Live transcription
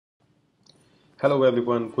Hello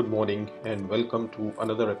everyone, good morning and welcome to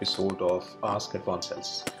another episode of Ask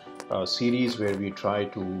Advancells, a series where we try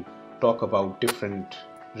to talk about different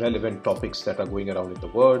relevant topics that are going around in the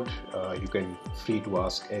world. You can free to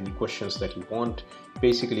ask any questions that you want,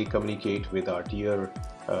 basically communicate with our dear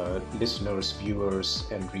listeners, viewers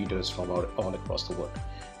and readers from all across the world.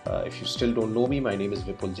 If you still don't know me, my name is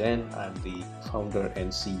Vipul Jain. I'm the founder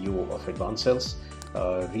and CEO of Advancells,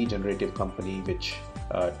 a regenerative company which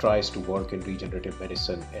tries to work in regenerative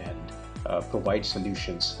medicine and provide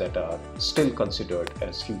solutions that are still considered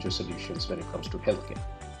as future solutions when it comes to healthcare.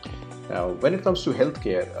 Now, when it comes to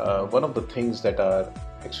healthcare, one of the things that are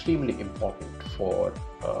extremely important for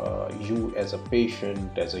you as a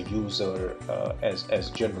patient, as a user, as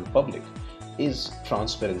general public is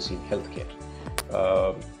transparency in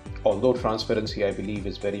healthcare. Although transparency, I believe,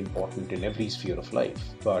 is very important in every sphere of life,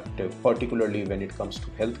 but particularly when it comes to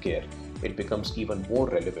healthcare, it becomes even more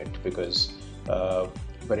relevant because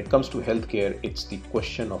when it comes to healthcare, it's the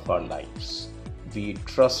question of our lives. We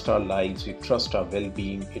trust our lives, we trust our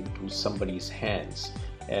well-being into somebody's hands.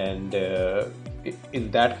 And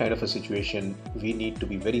in that kind of a situation, we need to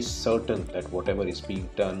be very certain that whatever is being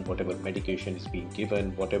done, whatever medication is being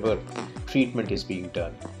given, whatever treatment is being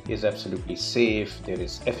done is absolutely safe, there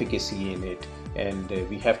is efficacy in it, and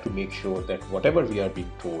we have to make sure that whatever we are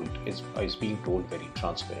being told is being told very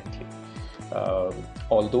transparently.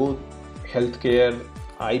 Although healthcare,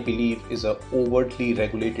 I believe, is a overtly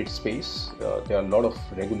regulated space. There are a lot of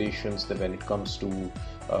regulations that when it comes to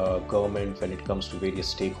government, when it comes to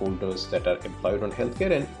various stakeholders that are employed on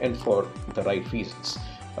healthcare and for the right reasons.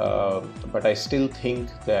 But I still think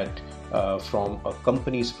that from a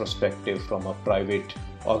company's perspective, from a private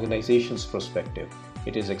organization's perspective,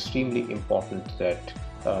 it is extremely important that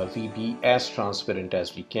we be as transparent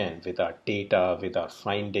as we can with our data, with our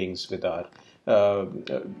findings, with our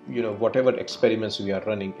whatever experiments we are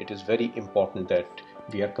running. It is very important that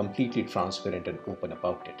we are completely transparent and open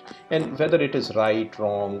about it. And whether it is right,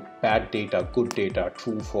 wrong, bad data, good data,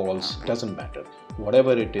 true, false, doesn't matter.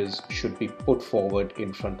 Whatever it is should be put forward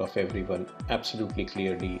in front of everyone absolutely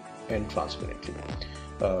clearly and transparently.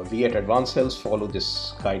 We at Advancells follow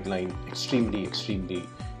this guideline extremely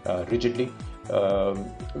rigidly.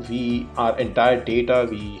 Our entire data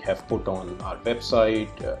we have put on our website.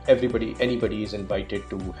 Anybody is invited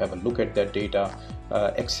to have a look at that data,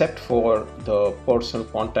 except for the personal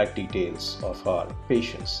contact details of our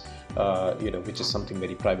patients, which is something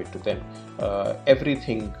very private to them.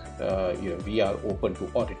 Everything, we are open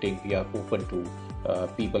to auditing. We are open to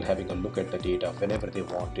people having a look at the data whenever they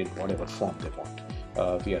want, in whatever form they want.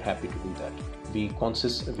 We are happy to do that. We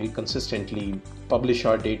consistently publish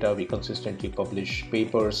our data, we consistently publish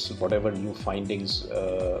papers, whatever new findings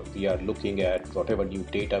we are looking at, whatever new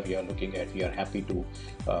data we are looking at, we are happy to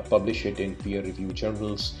publish it in peer-reviewed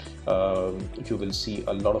journals. You will see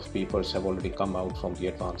a lot of papers have already come out from the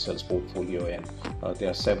Advancells portfolio, and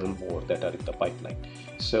there are several more that are in the pipeline.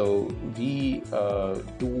 So we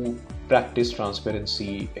do practice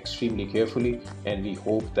transparency extremely carefully, and we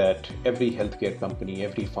hope that every healthcare company,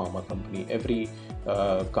 every pharma company, every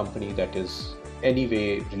company that is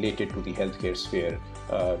anyway related to the healthcare sphere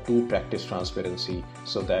do practice transparency,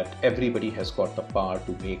 so that everybody has got the power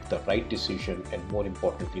to make the right decision and, more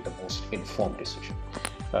importantly, the most informed decision.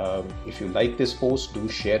 If you like this post, do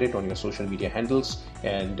share it on your social media handles,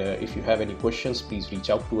 and if you have any questions, please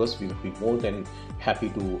reach out to us. We would be more than happy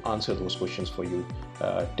to answer those questions for you.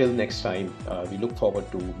 Till next time, we look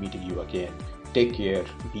forward to meeting you again. Take care,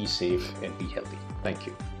 be safe and be healthy. Thank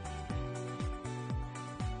you.